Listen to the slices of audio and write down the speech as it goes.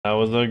That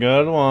was a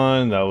good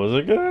one. That was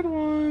a good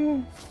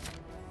one.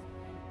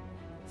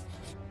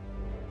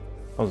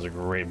 That was a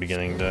great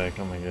beginning deck.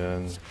 Oh my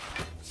god.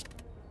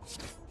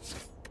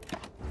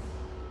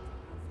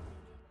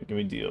 Give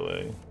me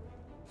DOA.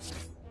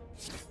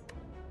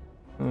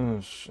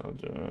 Oh, I'll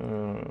do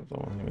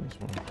this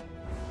one.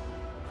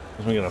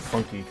 This one got a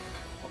funky.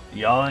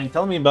 Y'all ain't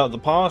telling me about the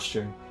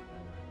posture.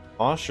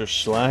 Posture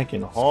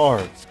slacking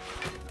hard.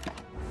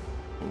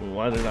 Ooh,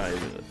 why did I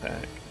even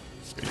attack?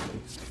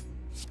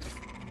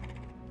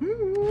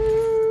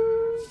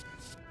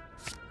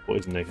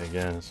 Poison deck, I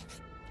guess.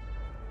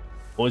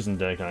 Poison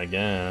deck, I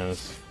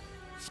guess.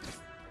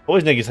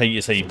 Poison deck is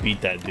how you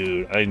beat that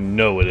dude. I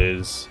know it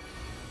is.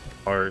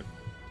 Art.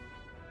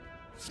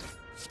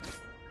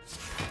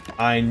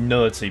 I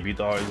know that's how you beat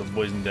the art. It's a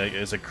poison deck.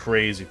 It's a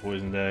crazy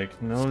poison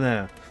deck. Know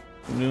that.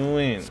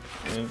 Doing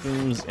it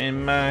goes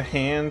in my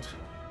hand.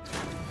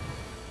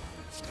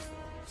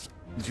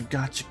 You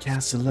got your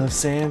castle of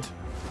sand.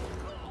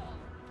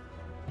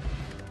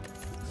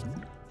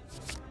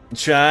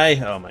 Try.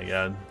 Oh my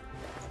god.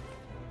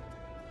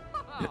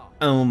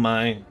 Oh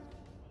my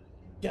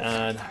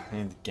god.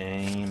 In the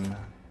game.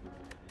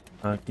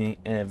 Fucking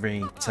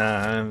every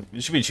time.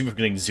 It should be cheaper for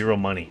getting 0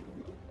 money.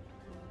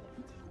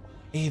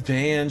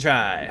 Even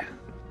try.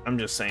 I'm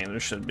just saying there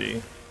should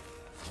be.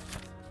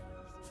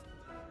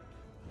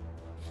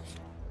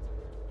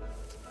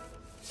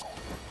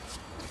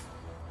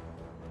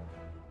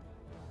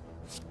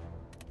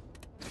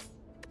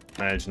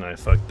 Imagine I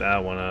fucked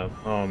that one up.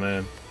 Oh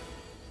man.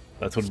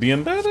 That would be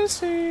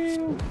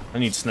embarrassing. I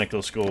need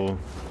Snecko Skull.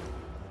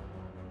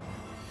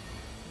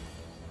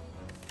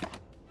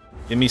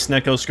 Give me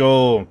Snecko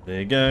Skull. There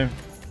you go.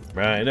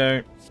 Right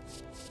there.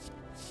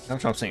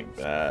 That's what I'm saying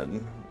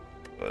bad.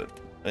 But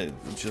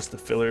it's just a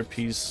filler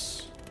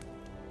piece.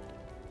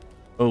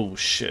 Oh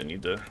shit, I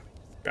need to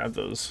grab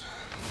those.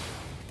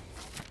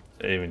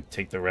 I didn't even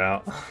take the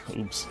route.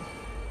 Oops.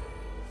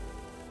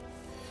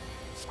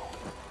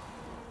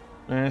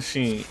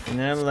 Actually,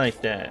 not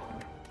like that.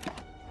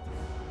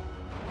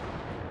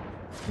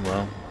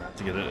 Well, I have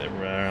to get it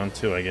around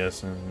 2, I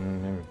guess.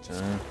 Every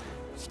time.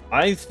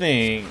 I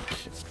think,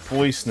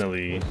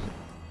 personally,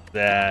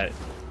 that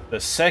the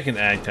second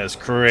act has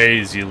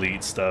crazy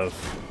elite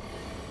stuff.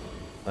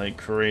 Like,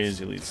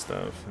 crazy elite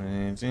stuff.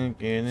 It's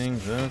getting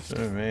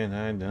closer, and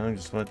I know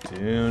just what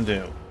to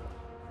do.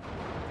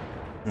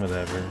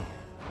 Whatever.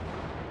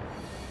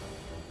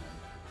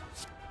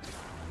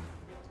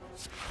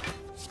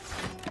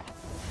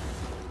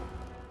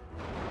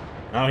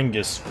 I can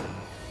just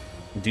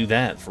do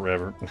that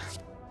forever.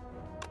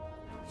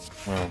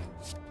 Well,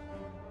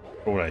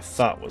 or what I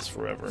thought was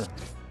forever.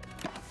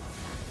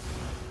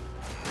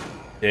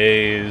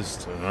 Days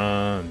to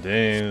run,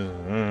 days to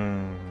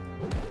run.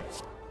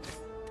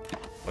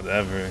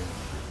 Whatever.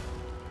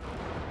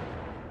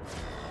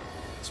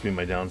 This will be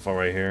my downfall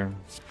right here.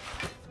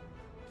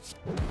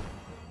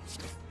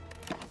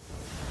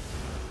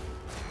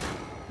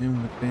 It would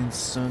have been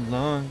so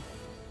long.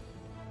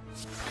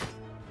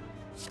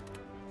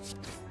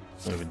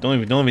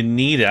 Don't even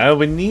need it. I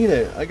don't even need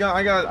it. I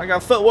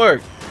got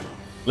footwork.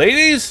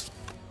 Ladies,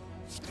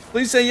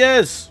 please say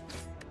yes.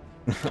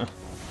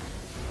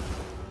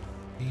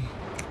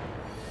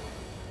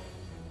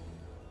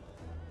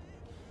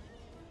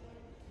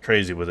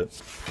 Crazy with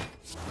it.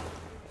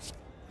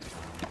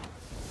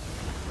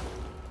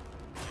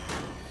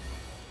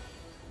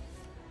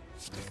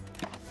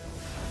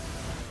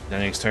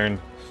 Next turn.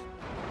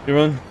 Speed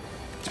run.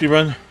 Speed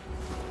run.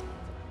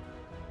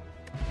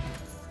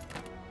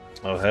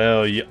 Oh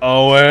hell yeah!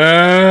 Oh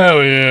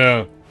hell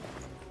yeah!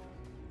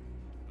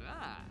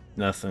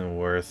 Nothing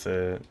worth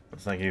it.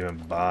 It's not gonna even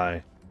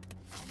buy.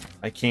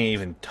 I can't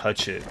even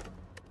touch it.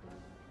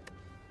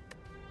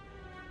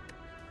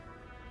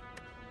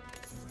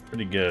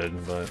 Pretty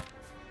good, but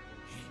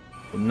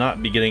will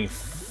not be getting.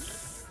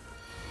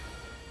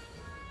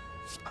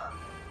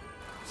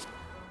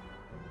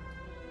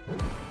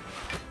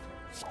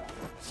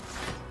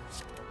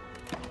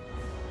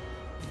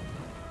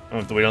 I don't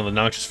have to wait on the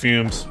noxious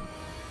fumes.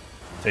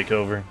 Take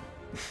over.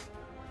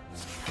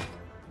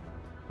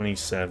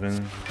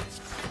 27.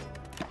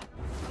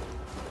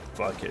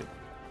 Fuck it.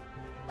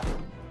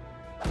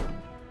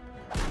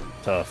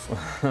 Tough.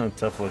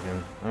 Tough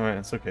looking. Alright,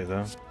 it's okay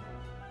though.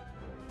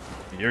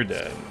 You're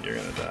dead. You're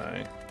gonna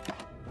die.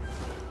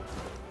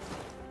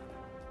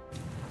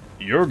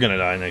 You're gonna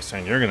die next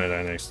turn. You're gonna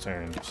die next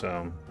turn.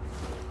 So.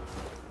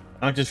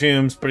 Noxious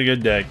fumes, pretty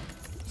good deck.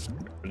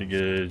 Pretty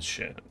good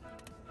shit.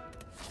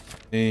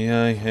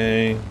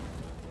 Hey.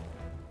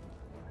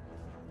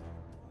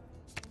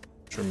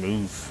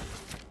 Remove.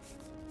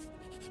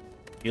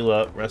 Heal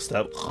up, rest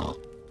up.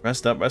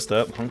 Rest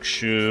up. Hunk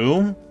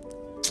shoe.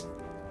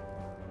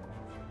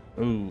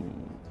 Ooh.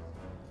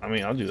 I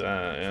mean, I'll do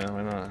that. Yeah,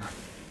 why not?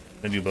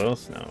 Can I do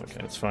both? No, okay,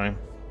 it's fine.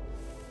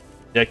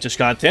 Deck just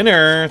got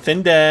thinner.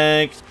 Thin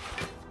deck.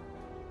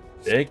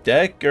 Thick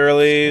deck,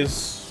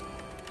 girlies.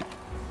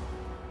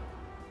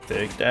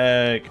 Thick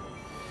deck.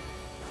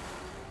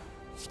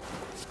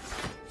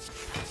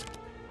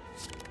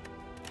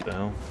 What the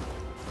hell?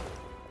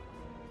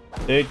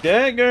 Take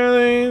that,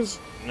 girlies!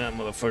 That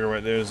motherfucker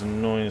right there is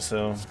annoying as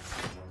hell.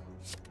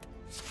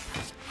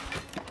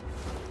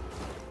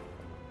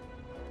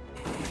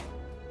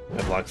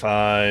 I block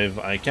 5,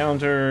 I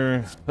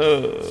counter.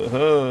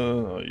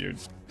 Oh, you're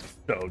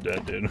so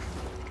dead, dude.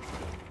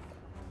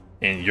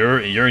 And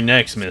you're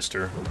next,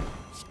 mister.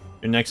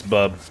 You're next,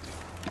 bub.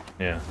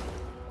 Yeah.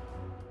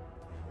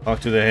 Talk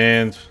to the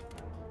hand.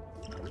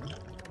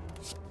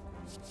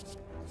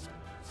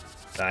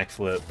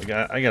 Backflip.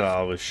 I gotta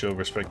always show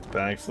respect to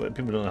backflip.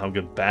 People don't know how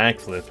good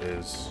backflip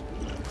is.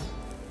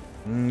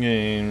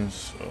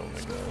 Games. Oh my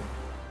god.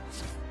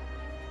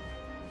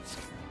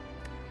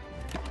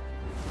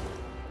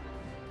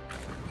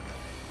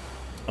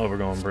 Oh, we're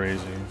going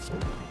crazy.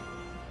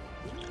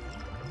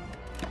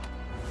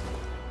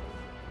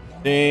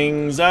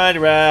 Things I'd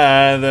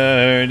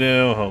rather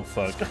do, oh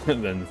fuck,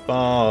 than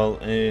fall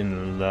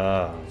in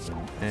love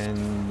and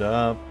end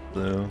up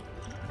blue.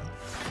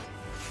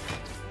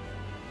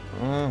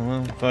 Oh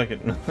well, fuck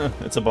it.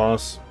 It's a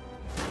boss.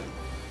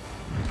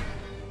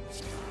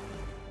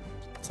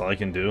 That's all I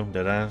can do,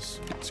 deadass.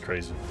 It's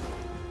crazy.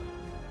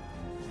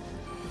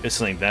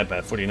 This ain't that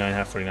bad. 49,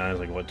 half 49 is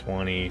like what,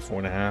 24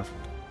 and a half?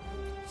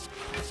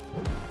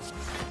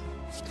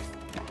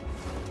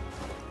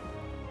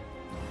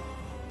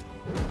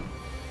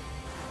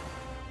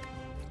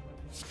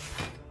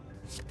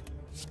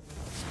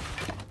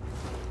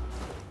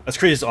 That's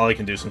crazy. All I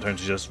can do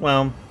sometimes is just,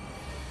 well,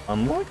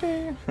 I'm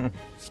lucky.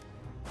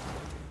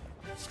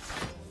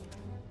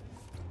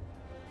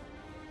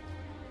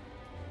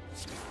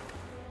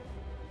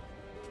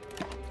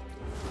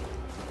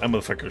 That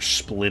motherfucker's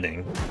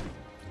splitting.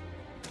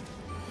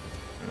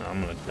 I'm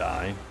gonna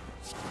die.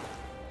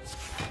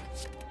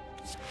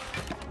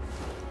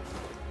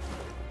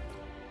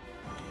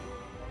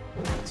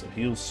 So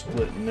he'll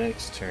split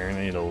next turn.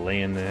 I need to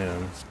lay into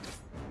him.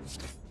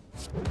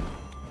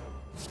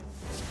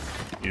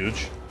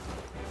 Huge.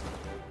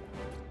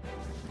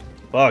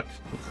 Fuck.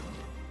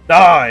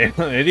 Die,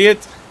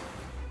 idiot!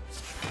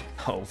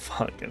 Oh,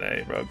 fucking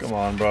A, bro. Come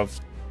on, bro.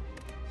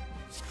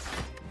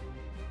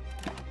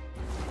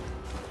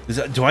 Is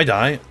that... Do I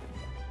die?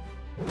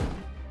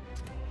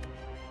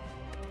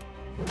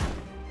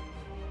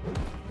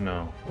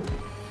 No.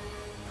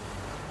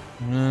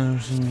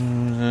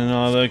 In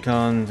other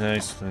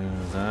contexts,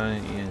 clues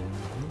I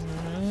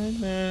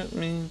let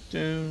me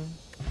do.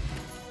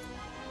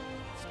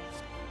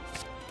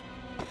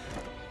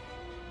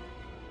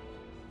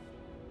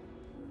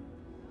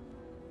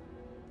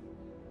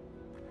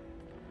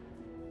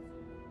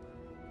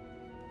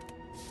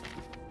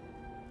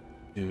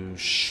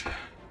 Douche.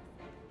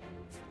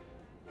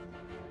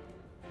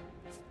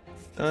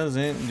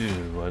 Doesn't do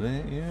what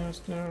it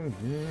used to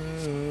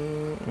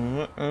do.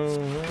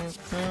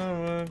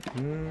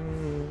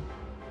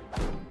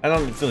 I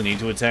don't feel the need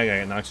to attack. I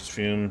get noxious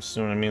fumes.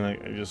 You know what I mean?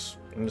 Like I'm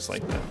just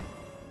like that.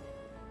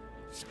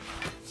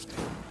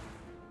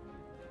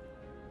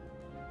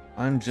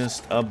 I'm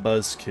just a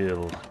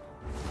buzzkill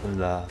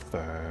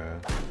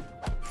lover.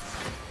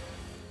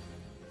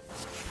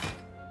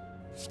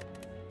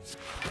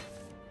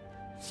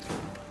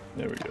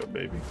 There we go,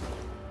 baby.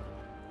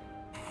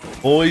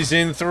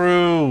 Poison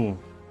through.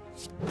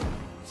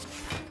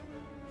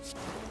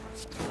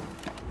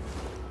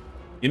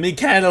 Give me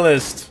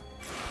catalyst.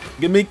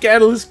 Give me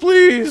catalyst,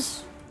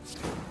 please.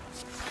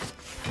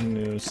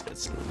 Noose.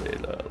 It's a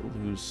little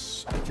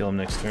loose. I kill him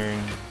next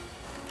turn.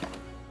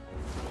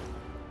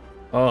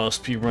 Oh,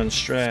 speedrun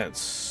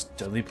strats.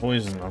 Deadly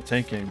poison. I'll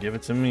take it. Give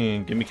it to me.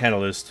 Give me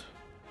catalyst.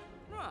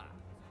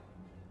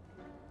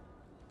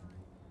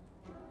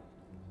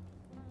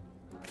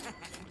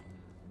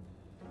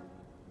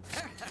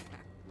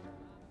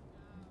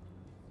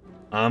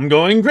 I'm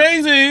going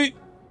crazy!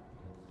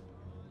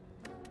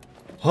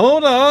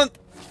 Hold on!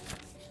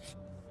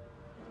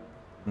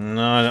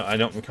 No, I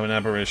don't become an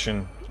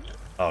apparition.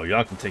 Oh,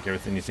 y'all can take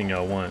everything you think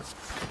y'all want.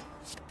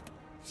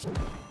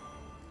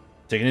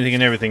 Take anything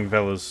and everything,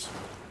 fellas.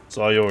 It's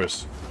all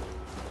yours.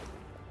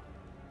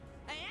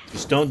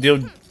 Just don't deal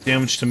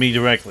damage to me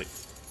directly.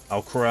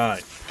 I'll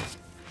cry.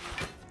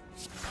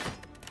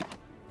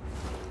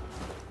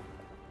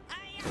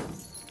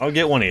 I'll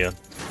get one of you.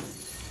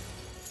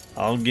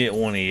 I'll get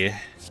one of you.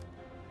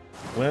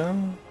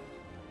 Well,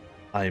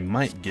 I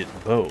might get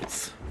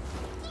both.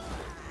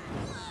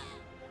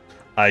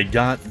 I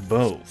got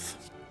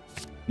both.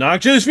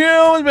 Noxious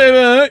fumes,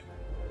 baby!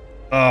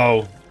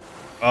 Oh.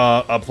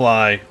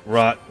 Apply.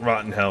 Rot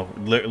in hell.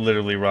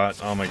 Literally rot.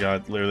 Oh my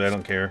god. Literally, I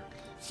don't care.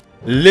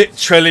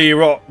 Literally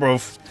rot, bro.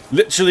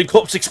 Literally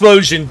corpse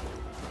explosion.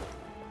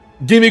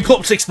 Give me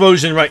corpse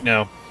explosion right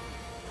now.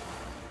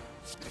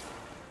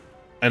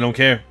 I don't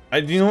care.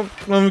 I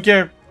don't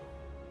care.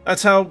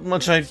 That's how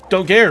much I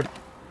don't care.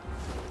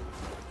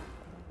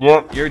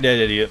 Yep, you're dead,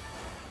 idiot.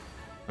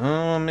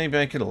 Oh, maybe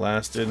I could have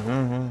lasted.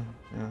 Yeah.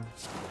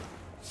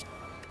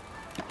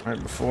 Right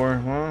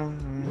before. Well,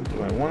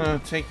 do I want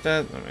to take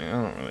that? I mean, I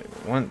don't really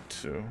want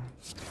to.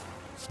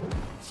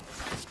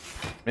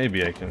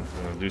 Maybe I can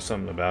do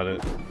something about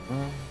it.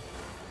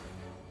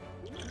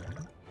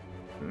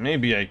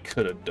 Maybe I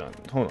could have done.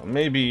 Hold on.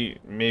 Maybe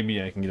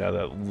I can get out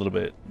of that a little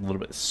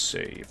bit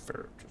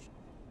safer.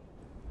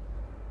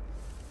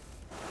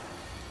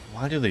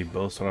 Why do they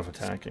both start off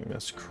attacking?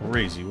 That's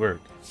crazy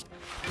work.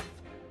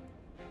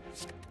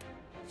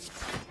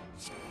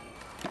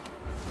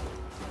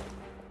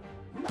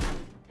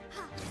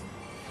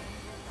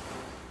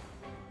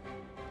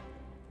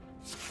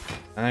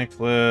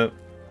 Backflip.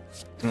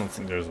 I don't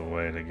think there's a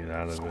way to get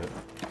out of it.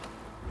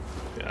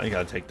 Yeah, I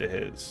gotta take the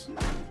hits.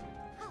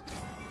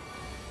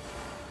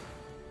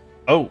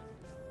 Oh!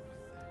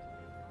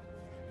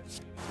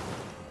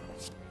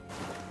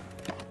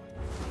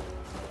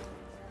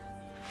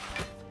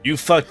 You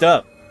fucked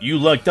up. You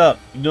lucked up.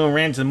 You done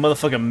ran to the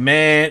motherfucking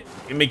man.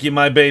 Can make you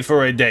my bae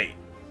for a day.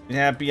 You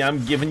happy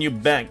I'm giving you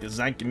back, cause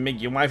I can make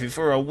you wifey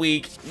for a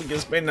week. We can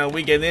spend a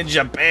weekend in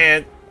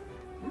Japan.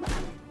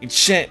 And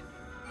shit.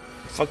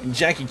 Fucking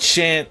Jackie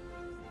Chan.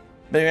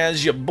 Better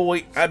as your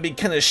boy, I'd be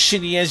kinda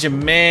shitty as your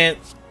man.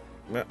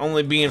 We're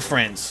only being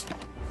friends.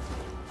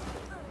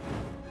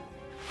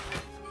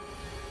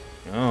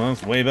 Oh,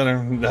 that's way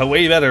better.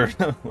 Way better.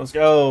 Let's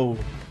go.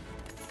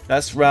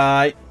 That's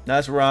right.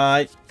 That's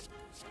right.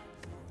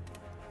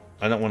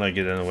 I don't want to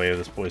get in the way of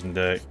this poison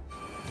deck.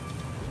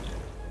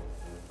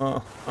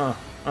 Oh.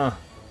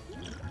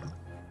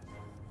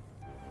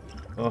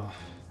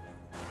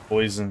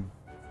 Poison.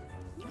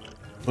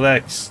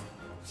 Flex.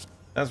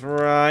 That's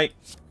right.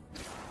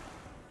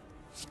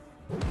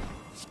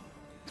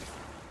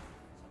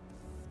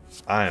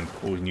 I am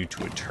pulling you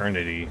to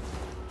eternity.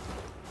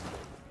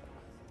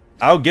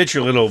 I'll get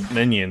your little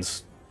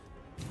minions.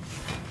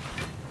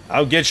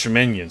 I'll get your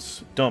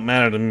minions. Don't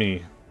matter to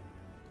me.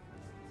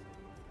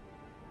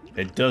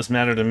 It does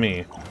matter to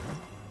me.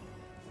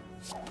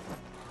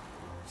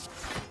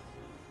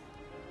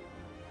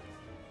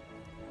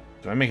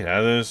 Do I make it out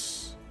of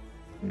this?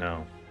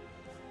 No.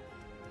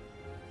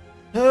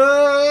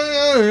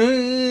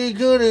 I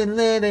couldn't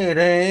let it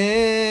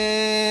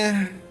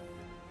in.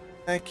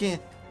 I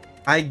can't.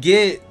 I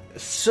get.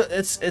 So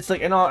it's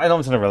like I don't have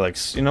a ton of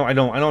relics. You know I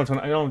don't have a ton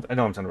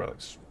of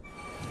relics.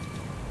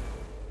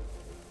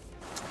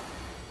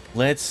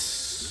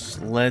 Let's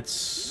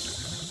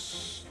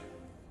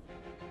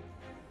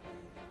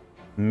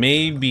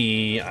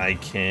maybe I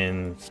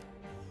can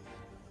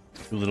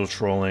do a little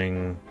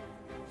trolling.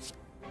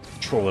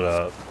 Troll it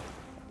up.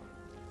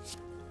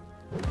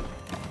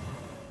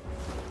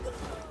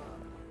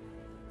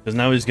 Because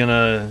now he's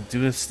gonna do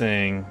this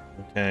thing.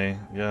 Okay,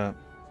 yeah.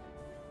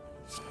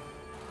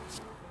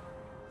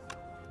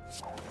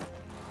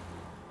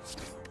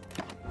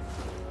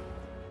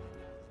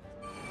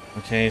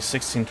 Okay,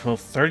 16, 12,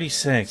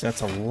 36.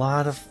 That's a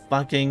lot of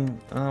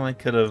fucking... Oh, I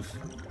could have...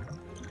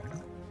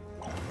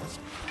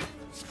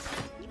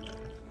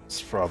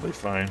 It's probably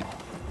fine.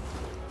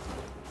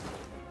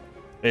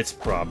 It's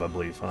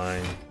probably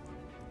fine.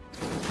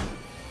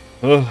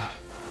 Ugh.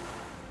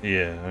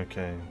 Yeah,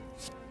 okay.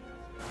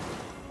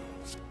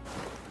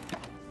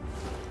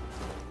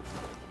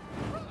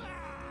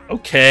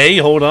 Okay,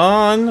 hold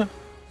on.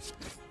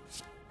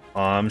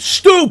 I'm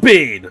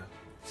stupid!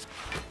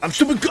 I'm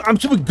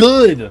stupid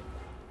good!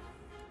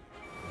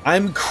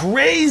 I'm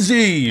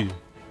crazy!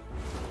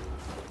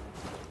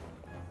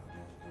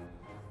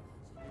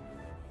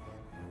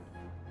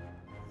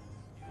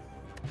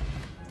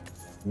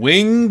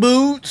 Wing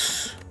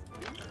boots?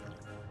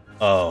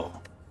 Oh.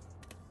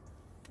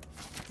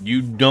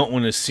 You don't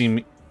want to see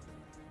me...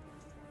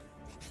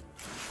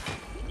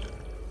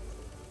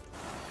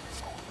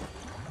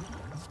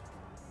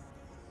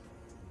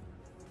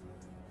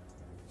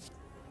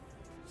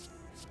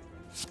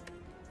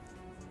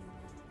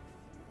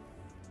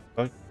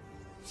 Fuck.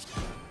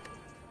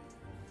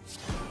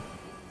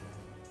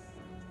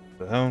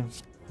 The hell?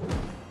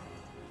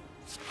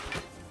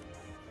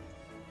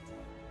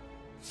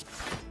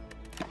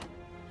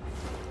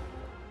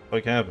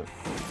 What happened?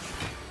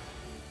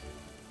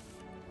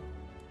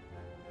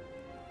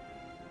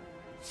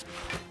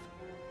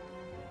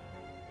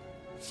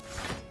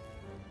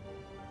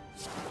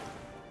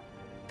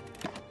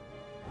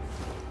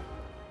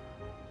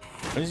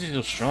 Why is he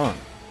so strong?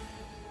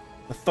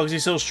 The fuck is he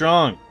so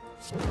strong?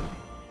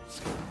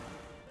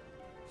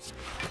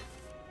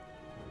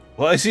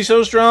 Why is he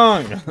so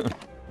strong?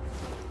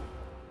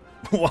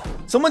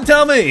 Someone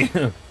tell me!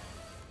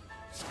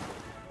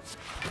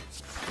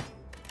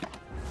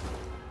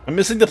 I'm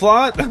missing the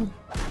plot?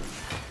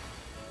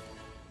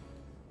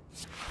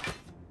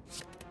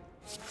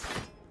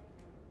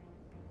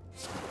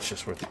 It's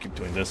just worth to keep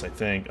doing this, I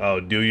think. Oh,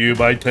 do you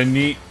by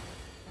Tanit?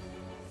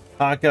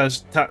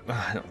 Taka's I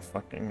don't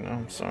fucking know,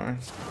 I'm sorry.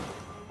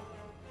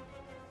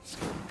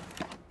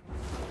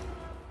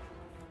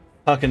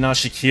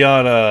 Takanashi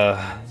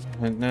Kiara.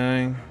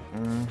 Midnight.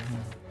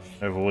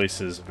 Her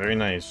voice is very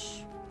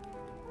nice.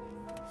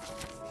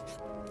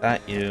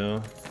 That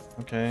you.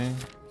 Okay.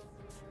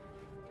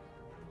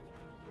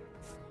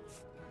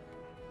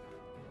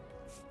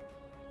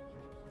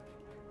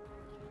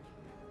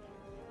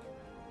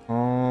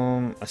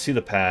 I see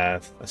the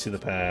path. I see the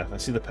path. I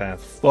see the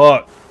path.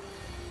 Fuck!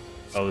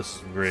 Oh, this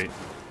is great.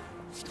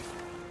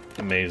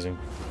 Amazing.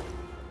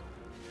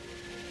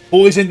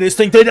 Poison this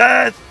thing to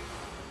death!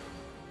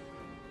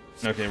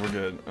 Okay, we're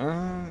good.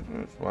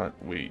 That's what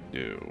we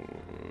do.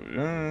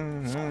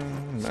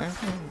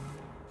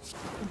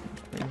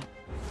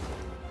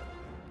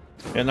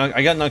 Yeah,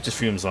 I got Noctis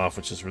Fumes off,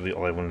 which is really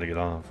all I wanted to get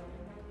off.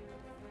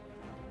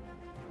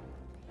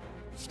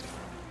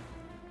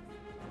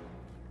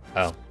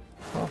 Oh.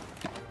 Well,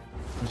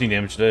 15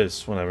 damage it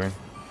is. Whatever.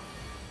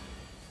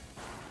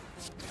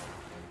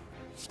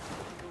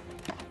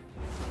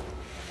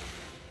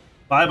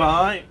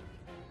 Bye-bye.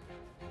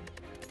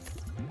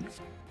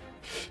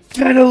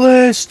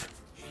 Catalyst!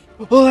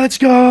 Let's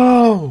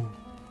go!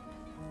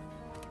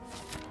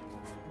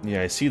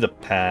 Yeah, I see the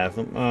path.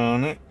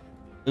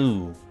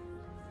 Ooh.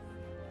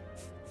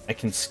 I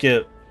can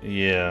skip.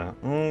 Yeah.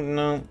 Oh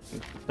no.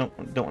 Don't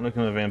want to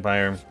become a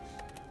vampire.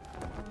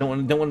 Don't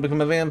want to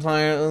become a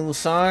vampire. Oh,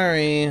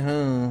 sorry.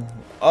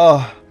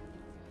 Oh,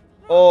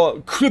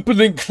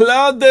 crippling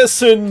cloud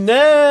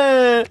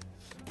dessinet.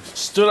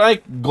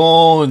 Strike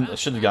gone. I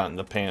should have gotten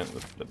the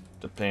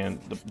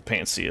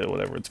Panacea,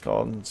 whatever it's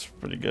called. It's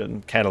pretty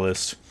good.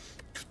 Catalyst.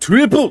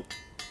 Triple.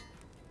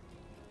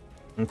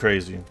 I'm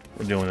crazy.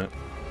 We're doing it.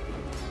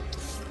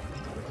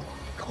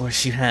 Of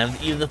course you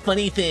have. You're the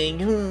funny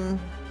thing.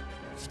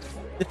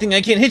 The thing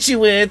I can't hit you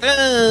with.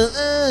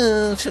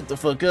 Shut the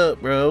fuck up,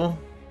 bro.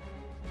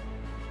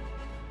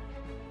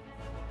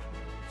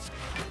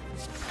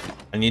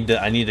 I need to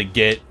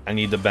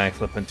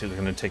backflip into. They're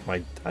gonna take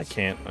my. I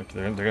can't.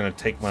 They're gonna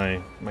take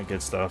my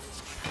good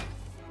stuff.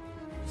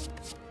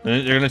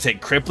 They're gonna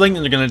take crippling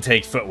and they're gonna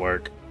take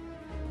footwork.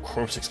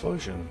 Corpse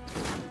explosion.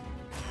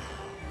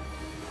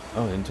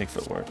 Oh, they didn't take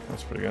footwork.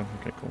 That's pretty good.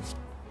 Okay, cool.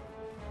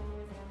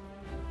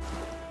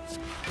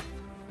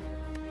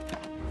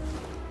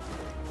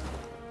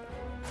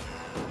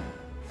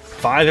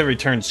 Five every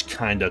turn's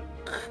kind of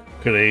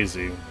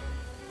crazy.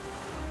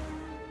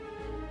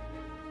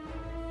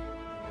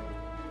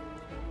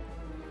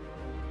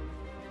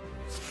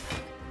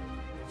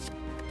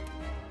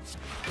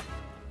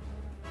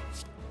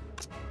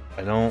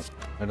 I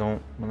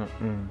don't wanna.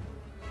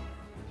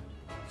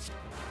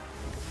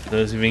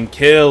 Doesn't even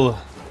kill.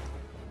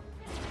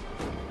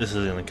 This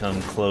is gonna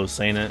come close,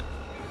 ain't it?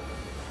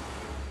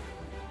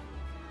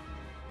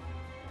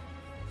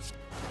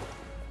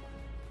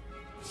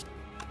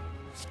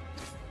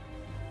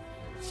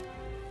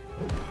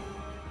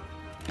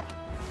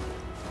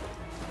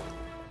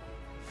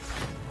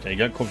 Okay, you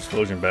got Corpse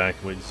Explosion back.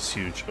 Wait, this is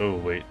huge. Oh,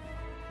 wait.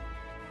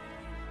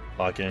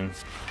 Lock in.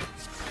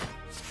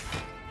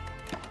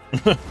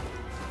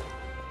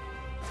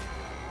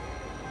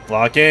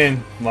 Lock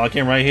in. Lock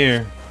in right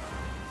here.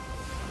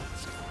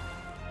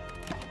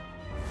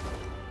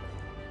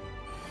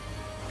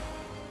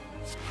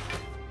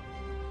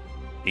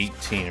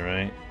 $18,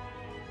 right?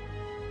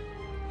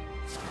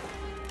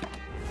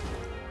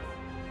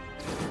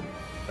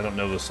 I don't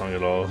know this song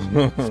at all.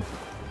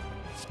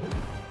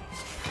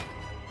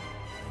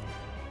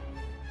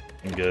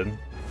 I'm good.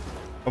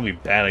 Probably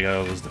bad I got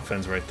all those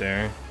defense right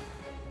there.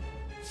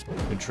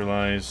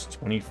 Neutralize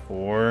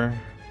 24.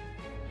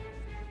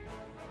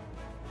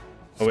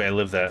 Oh wait, I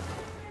live that.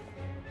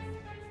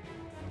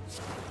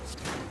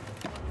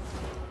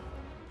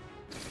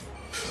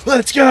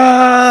 Let's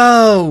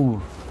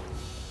go!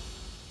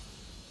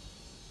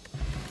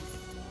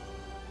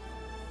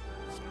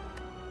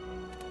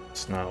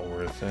 It's not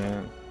worth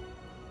it.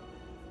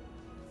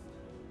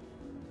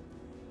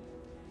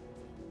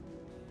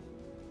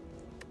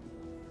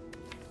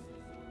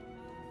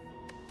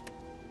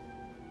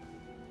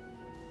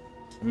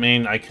 I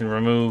mean, I can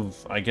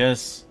remove, I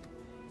guess,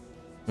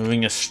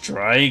 moving a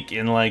strike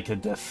and like a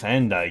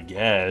defend, I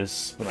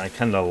guess, but I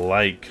kind of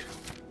like,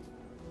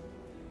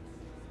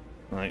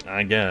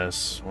 I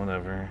guess,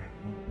 whatever.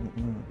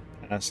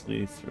 Pass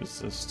leaf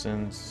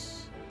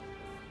resistance.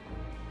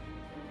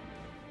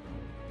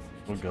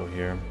 We'll go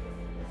here.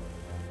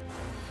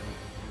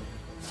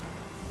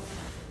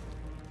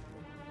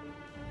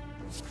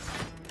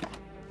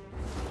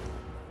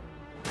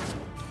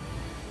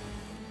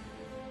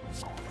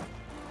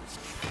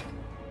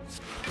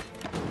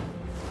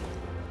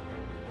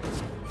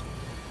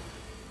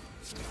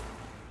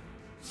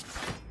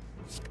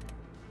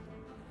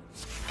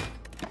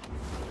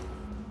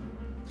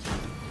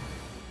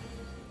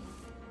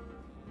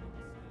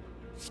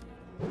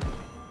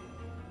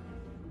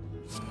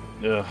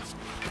 Ugh.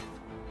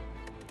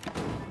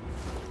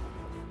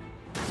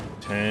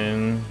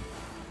 10.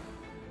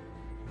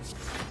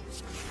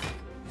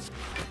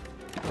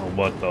 Oh,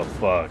 what the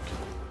fuck?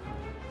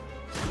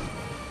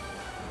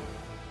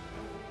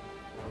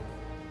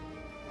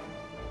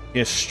 He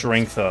has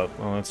strength up.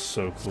 Oh, that's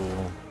so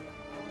cool.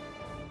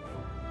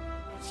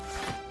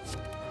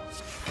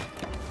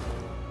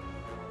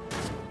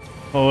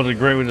 Oh, what a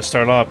great way to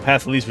start off.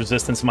 Path of least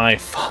resistance, my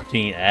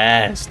fucking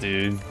ass,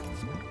 dude.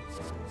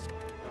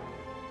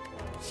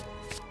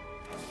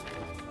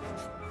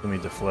 Let me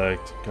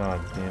deflect.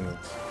 God damn it.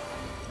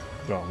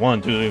 God,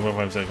 1, 2, 3, 4,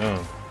 5, 6.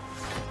 Oh.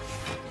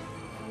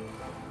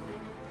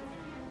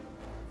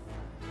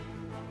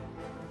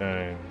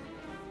 Okay.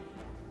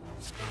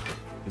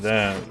 Do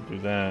that. Do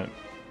that.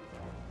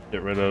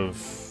 Get rid of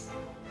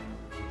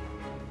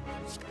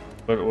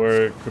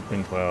footwork,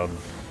 crippling cloud.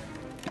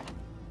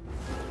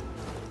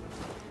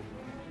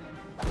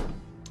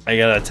 I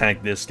gotta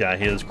attack this guy.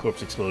 He has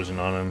corpse explosion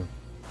on him.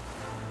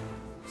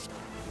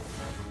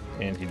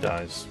 And he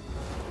dies.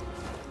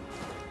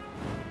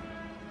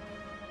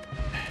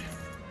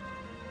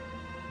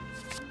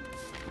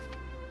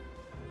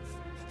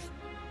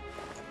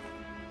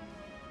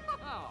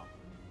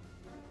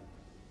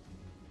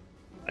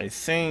 I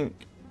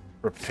think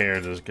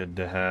prepared is good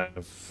to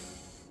have.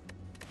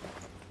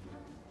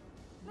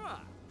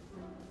 Not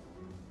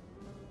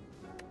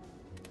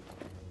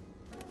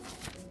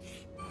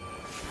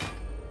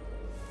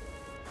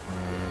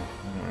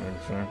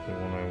exactly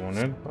what I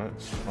wanted, but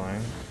it's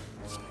fine.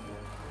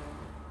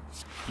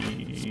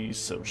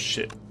 Piece of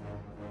shit.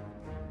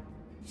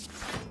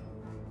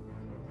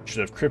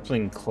 Should have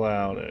crippling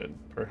clouded,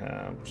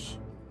 perhaps.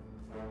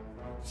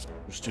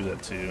 Just do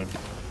that too.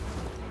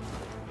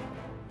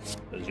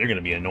 Because you're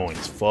gonna be annoying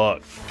as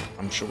fuck.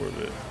 I'm sure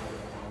of it.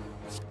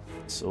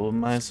 Sold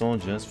my soul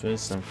just for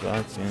some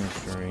fucking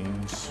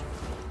dreams.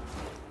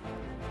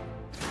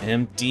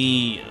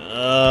 Empty.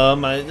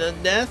 My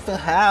death for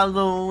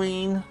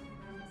Halloween.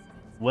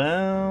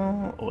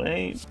 Well,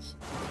 wait.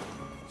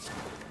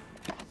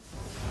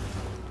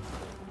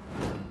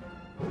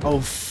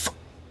 Oh, fuck.